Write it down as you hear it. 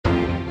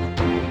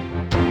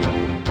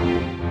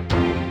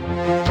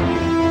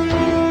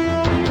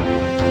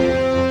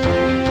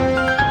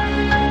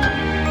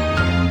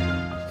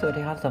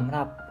สำห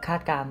รับคา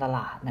ดการณ์ตล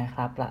าดนะค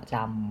รับประจ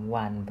ำ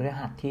วันพฤ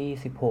หัสที่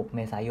16เม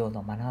ษายน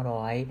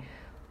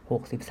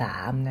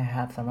2563นะค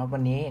รับสำหรับวั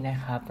นนี้นะ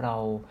ครับเรา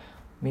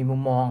มีมุ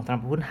มมองสำห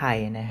รับหุ้นไทย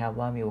นะครับ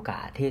ว่ามีโอก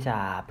าสที่จะ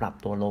ปรับ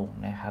ตัวลง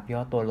นะครับย่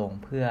อตัวลง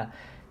เพื่อ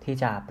ที่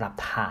จะปรับ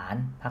ฐาน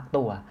พัก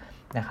ตัว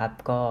นะครับ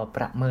ก็ป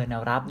ระเมินแน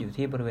วรับอยู่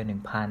ที่บริเวณ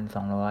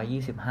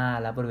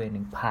 1,225 และบริเวณ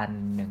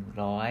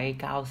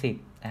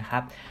 1,190 นะครั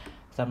บ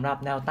สำหรับ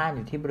แนวต้านอ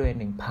ยู่ที่บริเวณ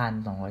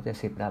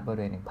 1,270 และบริ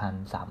เวณ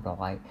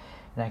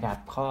 1,300 นะครับ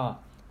ก็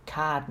ค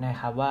าดนะ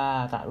ครับว่า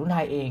ตลาดหุ้นไท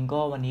ยเองก็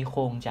วันนี้ค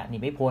งจะหนี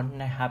ไม่พ้น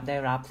นะครับได้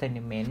รับเซน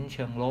ติเมนต์เ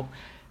ชิงลบ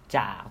จ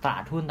ากตลา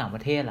ดหุ้นต่างป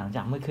ระเทศหลังจ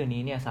ากเมื่อคืน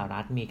นี้เนี่ยสหรั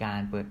ฐมีกา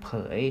รเปิดเผ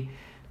ย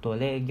ตัว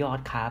เลขยอด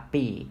ค้าป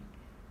ลีก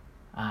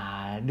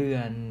เดือ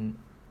น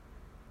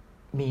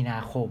มีนา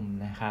คม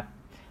นะครับ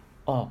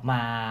ออกม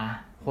า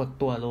หด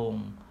ตัวลง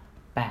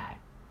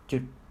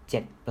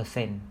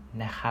 8.7% น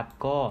ะครับ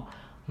ก็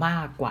มา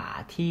กกว่า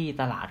ที่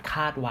ตลาดค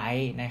าดไว้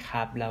นะค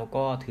รับแล้ว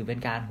ก็ถือเป็น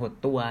การหด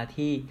ตัว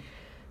ที่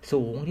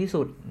สูงที่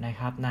สุดนะ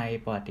ครับใน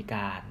ประวัติก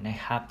ารนะ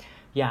ครับ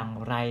อย่าง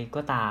ไร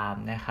ก็ตาม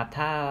นะครับ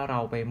ถ้าเรา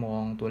ไปมอ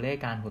งตัวเลข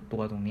การหดตั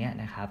วตรงนี้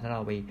นะครับถ้าเร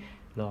าไป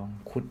ลอง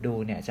ขุดดู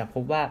เนี่ยจะพ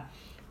บว่า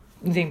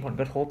จริงๆผล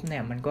กระทบเนี่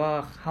ยมันก็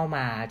เข้าม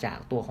าจาก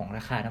ตัวของร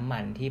าคาน้ำมั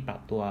นที่ปรั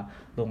บตัว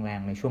ลงแรง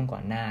ในช่วงก่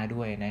อนหน้า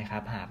ด้วยนะครั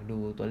บหากดู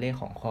ตัวเลข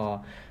ของคอ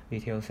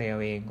Retail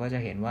Sale เองก็จะ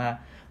เห็นว่า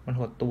มัน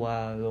หดตัว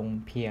ลง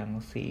เพียง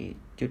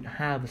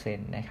 4.5% น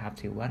ะครับ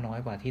ถือว่าน้อย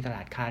กว่าที่ตล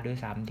าดคาดด้วย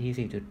ซ้ำที่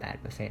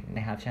 4.8% น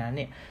ะครับฉะนั้นเ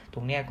นี่ยต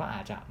รงเนี้ยก็อ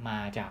าจจะมา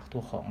จากตั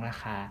วของรา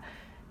คา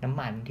น้ำ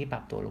มันที่ป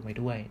รับตัวลงไป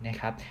ด้วยนะ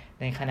ครับ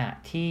ในขณะ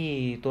ที่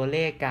ตัวเล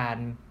ขการ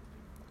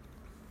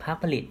ภาค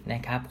ผลิตน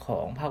ะครับขอ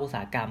งภาคอุตส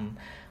าหกรรม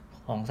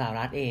ของสห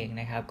รัฐเอง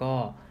นะครับก็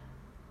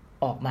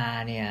ออกมา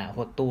เนี่ยห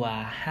ดตัว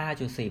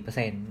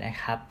 5.4% นะ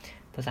ครับ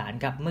ประสาน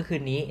กับเมื่อคื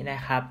นนี้น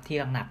ะครับที่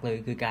หนักๆเลย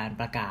คือการ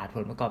ประกาศผ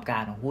ลประกอบกา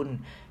รของหุ้น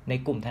ใน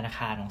กลุ่มธนาค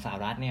ารของสห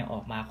รัฐเนี่ยอ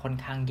อกมาค่อน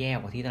ข้างแย่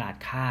กว่าที่ตลาด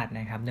คาด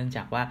นะครับเนื่องจ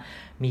ากว่า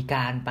มีก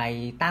ารไป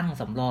ตั้ง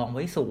สำรองไ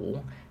ว้สูง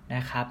น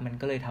ะครับมัน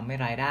ก็เลยทำให้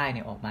รายได้เ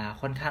นี่ยออกมา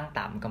ค่อนข้าง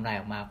ต่ำกำไร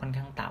ออกมาค่อน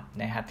ข้างต่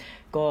ำนะครับ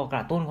ก็กร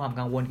ะตุ้นความ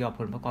กังวลเกี่ยวกับ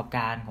ผลประกอบก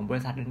ารของบ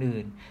ริษัท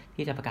อื่นๆ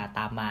ที่จะประกาศ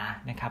ตามมา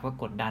นะครับก็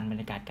กดดันบร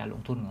รยากาศการล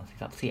งทุนของสิน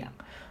ทรัพย์เสี่ยง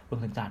รวม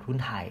ถึงตลาดหุ้น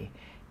ไทย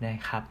นะ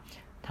ครับ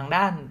ทาง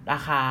ด้านรา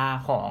คา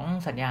ของ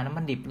สัญญาน้ำ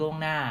มันดิบล่วง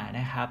หน้า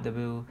นะครับ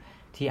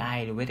WTI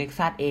หรือ West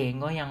Texas เอง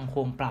ก็ยังค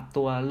งปรับ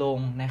ตัวลง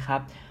นะครั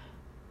บ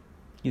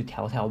อยู่แ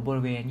ถวบ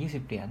ริเวณ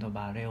$20ต่อบ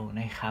าร์เรล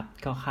นะครับ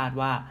ก็คาด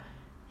ว่า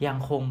ยัง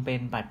คงเป็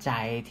นปัจจั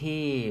ย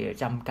ที่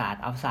จำกัด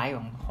อัพไซด์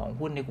ของ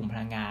หุ้นในกลุ่มพ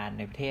ลังงานใ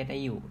นประเทศได้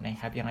อยู่นะ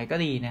ครับอย่างไรก็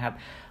ดีนะครับ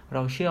เร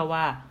าเชื่อว่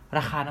าร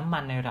าคาน้ำมั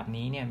นในระดับ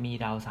นี้เนี่ยมี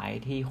ดาวไซ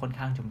ด์ที่ค่อน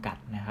ข้างจำกัด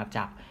นะครับจ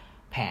าก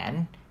แผน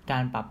กา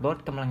รปรับลด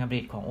กำลังการผ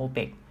ลิตของ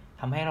OPEC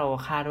ทำให้เรา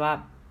คาดว่า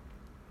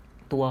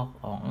ตัว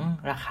ของ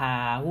ราคา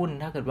หุ้น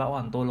ถ้าเกิดว่าอ่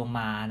อนตัวลง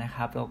มานะค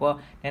รับเราก็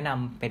แนะน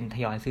ำเป็นท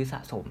ยอยซื้อสะ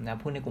สมนะ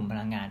หุ้นในกลุ่มพ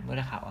ลังงานเมื่อ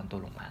ราคาอ่อนตัว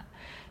ลงมา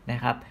นะ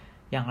ครับ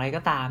อย่างไร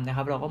ก็ตามนะค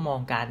รับเราก็มอง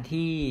การ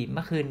ที่เ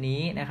มื่อคืน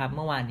นี้นะครับเ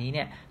มื่อวานนี้เ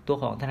นี่ยตัว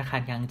ของธนาคา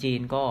รกลางจีน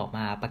ก็ออกม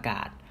าประก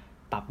าศ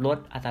ปรับลด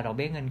อัตราดอกเ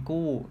บี้ยเงิน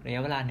กู้ระย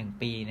ะเวลา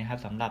1ปีนะครับ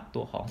สำหรับ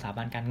ตัวของสถา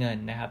บันการเงิน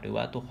นะครับหรือ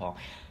ว่าตัวของ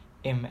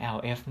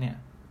MLF เนี่ย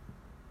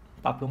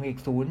ปรับลงอีก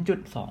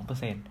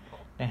 0.2% น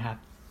ะครับ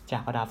จา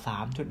กระดับ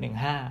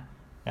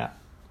 3.15 นะ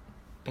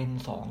เป็น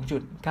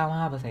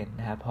 2.95% น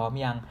ะครับพร้อม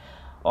ยัง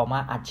ออกมา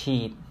อัดฉี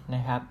ดน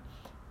ะครับ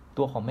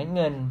ตัวของเม็ดเ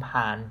งิน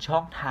ผ่านช่อ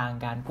งทาง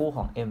การกู้ข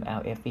อง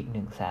MLF อีก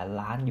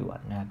 100,000 ล้านหยวน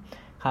นะครับ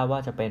คาดว่า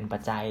จะเป็นปั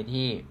จจัย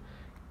ที่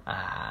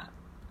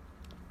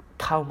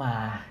เข้ามา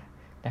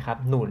นะครับ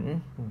หนุน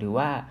หรือ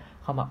ว่า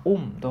เข้ามาอุ้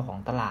มตัวของ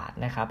ตลาด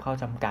นะครับเข้า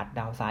จำกัด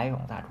ดาวไซด์ข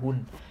องตลาดหุ้น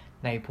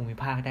ในภูมิ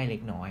ภาคได้เล็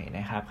กน้อยน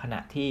ะครับขณะ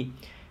ที่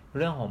เ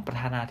รื่องของประ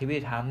ธานาธิบ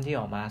ดีทรัมป์ที่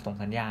ออกมาส่ง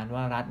สัญญาณ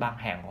ว่ารัฐบาง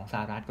แห่งของส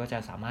หรัฐก็จะ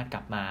สามารถก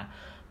ลับมา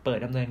เปิด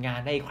ดำเนินงาน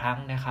ได้อีกครั้ง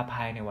นะครับภ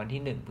ายในวัน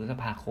ที่1พฤษ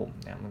ภาคม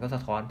นะมันก็ส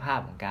ะท้อนภาพ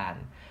ของการ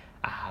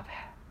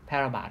แพร่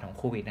ระบาดของ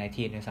โควิด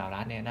 -19 ในสหรั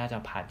ฐเนี่ยน่าจะ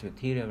ผ่านจุด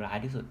ที่เลวร้าย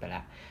ที่สุดไปแ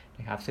ล้วน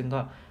ะครับซึ่งก็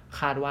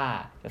คาดว่า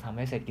จะทำใ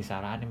ห้เศรษฐกิจสห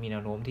รัฐมีแน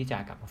วโน้มที่จะ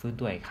กลับมาฟื้น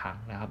ตัวอีกครั้ง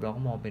นะครับเราก็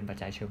มองเป็นปัจ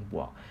จัยเชิงบ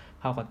วก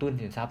เข้ากระตุ้น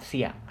สินทรัพย์เ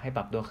สี่ยงให้ป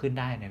รับตัวขึ้น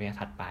ได้ในระยะ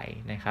ถัดไป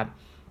นะครับ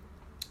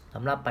ส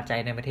ำหรับปัจจัย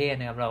ในประเทศ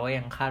นะครับเราก็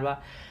ยังคาดว่า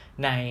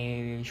ใน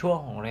ช่วง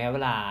ของระยะเว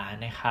ลา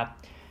นะครับ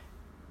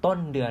ต้น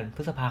เดือนพ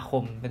ฤษภาค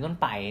มเป็นต้น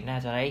ไปน่า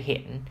จะได้เห็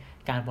น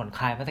การผ่อนค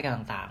ลายมาตรการ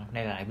ต่างๆใน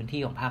หลายพื้น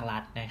ที่ของภาครั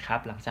ฐนะครับ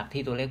หลังจาก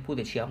ที่ตัวเลขผู้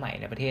ติดเชื้อใหม่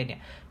ในประเทศเนี่ย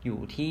อยู่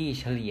ที่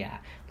เฉลี่ย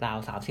ราว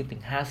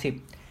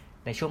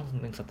 30-50 ในช่วง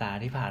1สัปดาห์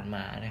ที่ผ่านม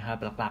านะครับ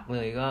หลักๆเล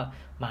ยก็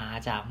มา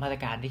จากมาตร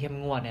การที่เข้ม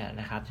งวดเนี่ย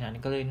นะครับฉะนั้น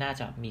ก็เลยน่า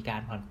จะมีกา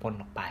รผ่อนปลน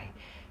ออกไป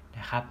น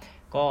ะครับ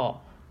ก็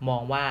มอ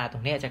งว่าตร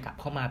งนี้จะกลับ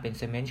เข้ามาเป็นเ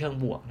ซนติเมนต์เชิง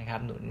บวกนะครั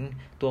บหนุน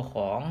ตัวข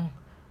อง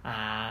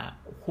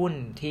หุ้น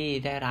ที่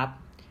ได้รับ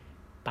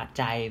ปัจ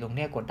จัยตรง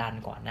นี้กดดัน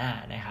ก่อนหน้า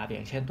นะครับอ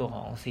ย่างเช่นตัวข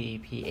อง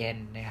CPN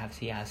นะครับ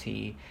CRC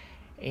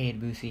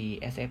AWC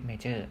SF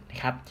Major นะ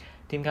ครับ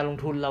ทีมการลง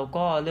ทุนเรา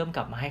ก็เริ่มก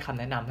ลับมาให้คำ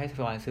แนะนำให้ท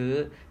ยอยซื้อ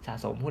สะ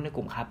สมหุ้นในก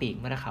ลุ่มค้าปลีก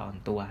เมื่อราคาอ่อน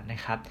ตัวนะ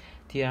ครับ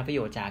ที่รับประโย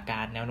ชน์จากก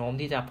ารแนวโน้ม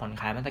ที่จะผ่อน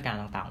คลายมาตรการ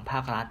ต่างๆของภา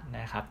ครัฐ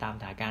นะครับตาม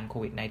สถานการณ์โค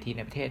วิด -19 ใ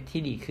นประเทศ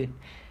ที่ดีขึ้น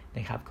น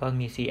ะครับก็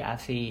มี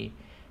CRC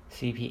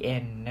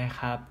CPN นะค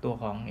รับตัว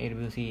ของ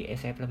AWC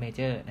SF และ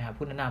Major นะครับ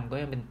ผู้แนะนำก็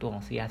ยังเป็นตัวข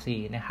อง CRC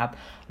นะครับ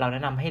เราแน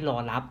ะนำให้รอ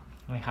รับ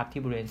นะครับ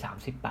ที่บริเวณ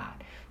30 บาท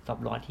สต็อป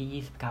ลอส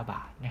ที่29 บ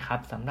าทนะครับ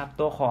สำหรับ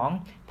ตัวของ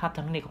ภาพเท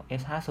คนิคของ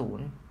S50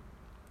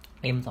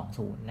 M20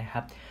 นะค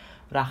รับ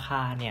ราค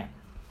า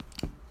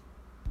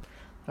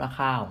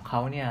ของเขา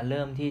เนี่ยเ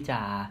ริ่มที่จะ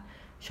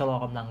ชะลอ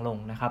กำลังลง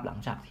นะครับหลัง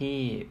จากที่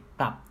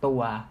ปรับตั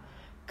ว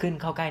ขึ้น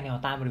เข้าใกล้แนว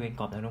ต้านบริเวณ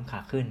กรอบแนวโน้มขา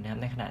ขึ้นนะครับ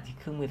ในขณะที่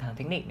เครื่องมือทางเ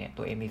ทคนิคเนี่ย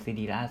ตัว MACD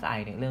และ RSI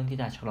เนี่ยเริ่มที่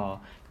จะชะลอ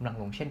กำลัง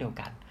ลงเช่นเดียว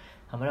กัน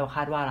ทำให้เราค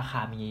าดว่าราค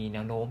ามีแน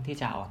วโน้มที่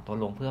จะอ่อนตัว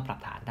ลงเพื่อปรับ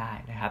ฐานได้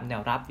นะครับแน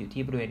วรับอยู่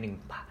ที่บริเว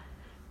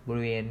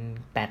ณ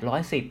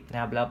810นะ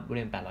ครับแล้วบริ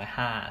เวณ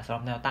805สำหรั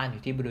บแนวต้านอ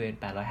ยู่ที่บริเวณ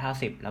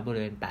850และบริ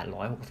เวณ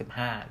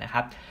865นะค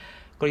รับ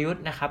กลยุท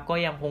ธ์นะครับก็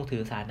ยังคงถื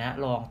อสถานะ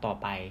รองต่อ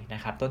ไปน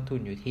ะครับต้นทุน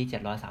อยู่ที่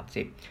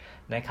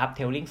730นะครับ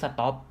Trailing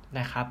Stop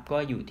นะครับก็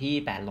อยู่ที่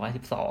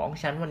812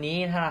ฉะนั้นวันนี้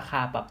ถ้าราค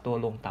าปรับตัว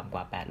ลงต่ำก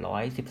ว่า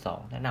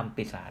812แนะนำ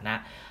ปิดสถานะ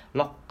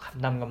ล็อก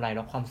นำกำไร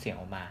ล็อกความเสี่ยง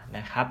ออกมาน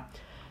ะครับ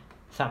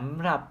สำ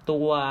หรับตั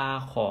ว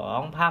ของ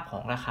ภาพขอ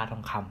งราคาทอ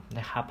งคำ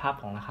นะครับภาพ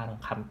ของราคาทอ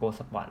งคำโกลด์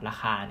สปอร์ตรา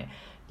คาเนี่ย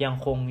ยัง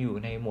คงอยู่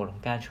ในโหมดขอ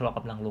งการชะลอก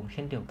ำลังลงเ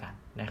ช่นเดียวกัน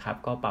นะครับ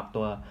ก็ปรับ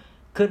ตัว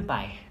ขึ้นไป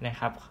นะ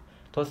ครับ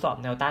ทดสอบ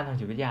แนวต้านทาง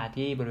จิตวิทยา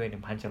ที่บริเวณ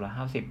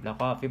 1,750 แล้ว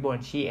ก็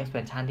Fibonacci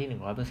expansion ที่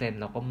 100%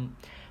 แล้วก็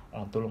อ่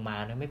อนตัวลงมา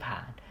ไม่ผ่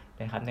าน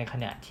นะครับในข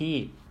ณะที่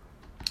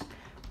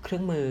เครื่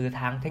องมือ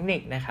ทางเทคนิ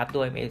คนะครับโด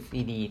ย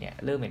MACD เนี่ย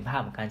เริ่มเห็นภา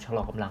พของการชะล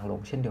อกำลังลง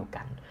เช่นเดียว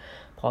กัน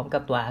พร้อมกั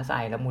บตัว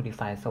RSI และ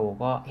Modified Zone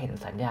ก็เห็น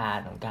สัญญาณ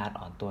ของการ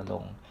อ่อนตัวล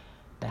ง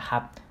นะครั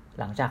บ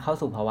หลังจากเข้า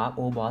สู่ภาวะ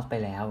Overbought ไป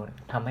แล้ว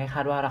ทำให้ค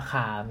าดว่าราค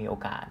ามีโอ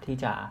กาสที่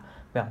จะ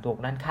แบ่งตัว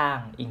ด้านข้าง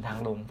อิงทาง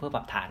ลงเพื่อป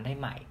รับฐานได้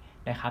ใหม่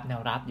นะครับแน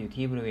วรับอยู่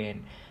ที่บริเวณ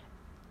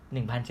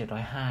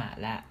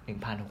 1,705 และ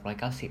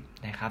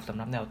 1,690 นะครับสำห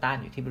รับแนวต้าน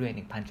อยู่ที่บริเวณ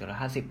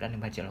 1,750 และ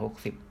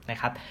 1,760 นะ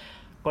ครับ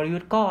กลยุ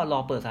ทธ์ก็รอ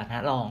เปิดสถานะ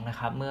รองนะ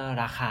ครับเมื่อ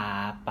ราคา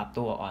ปรับ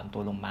ตัวอ่อนตั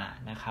วลงมา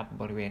นะครับ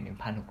บริเวณ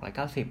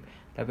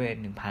 1,690 และบริเวณ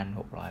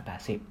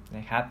 1,680 น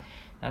ะครับ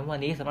งั้นวัน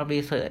นี้สำหรับรี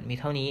เสิร์ชมี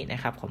เท่านี้น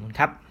ะครับขอบคุณ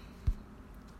ครับ